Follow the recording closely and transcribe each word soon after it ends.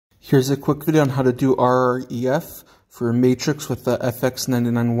Here's a quick video on how to do RREF for a matrix with the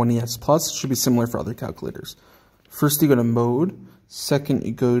FX991ES Plus. It should be similar for other calculators. First you go to mode, second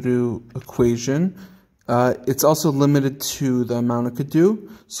you go to equation. It's also limited to the amount it could do,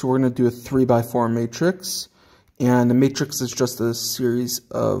 so we're going to do a 3x4 matrix, and a matrix is just a series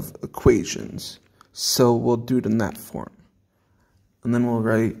of equations, so we'll do it in that form. And then we'll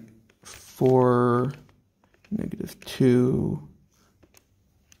write 4, -2,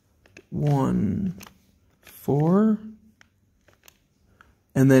 1, 4,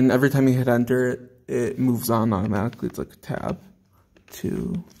 and then every time you hit enter, it moves on automatically. It's like a tab.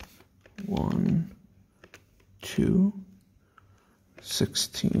 2, 1, 2,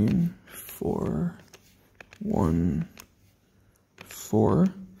 16, 4, 1, 4.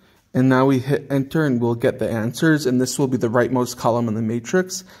 And now we hit enter and we'll get the answers, and this will be the rightmost column in the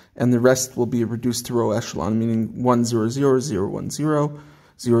matrix, and the rest will be reduced to row echelon, meaning 1, 0, 0, 0, 1, 0,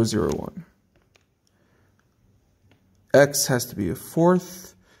 0, 0, 1. X has to be a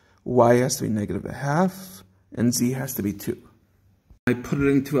fourth, Y has to be -1/2, and Z has to be 2. I put it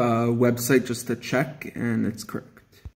into a website just to check, and it's correct.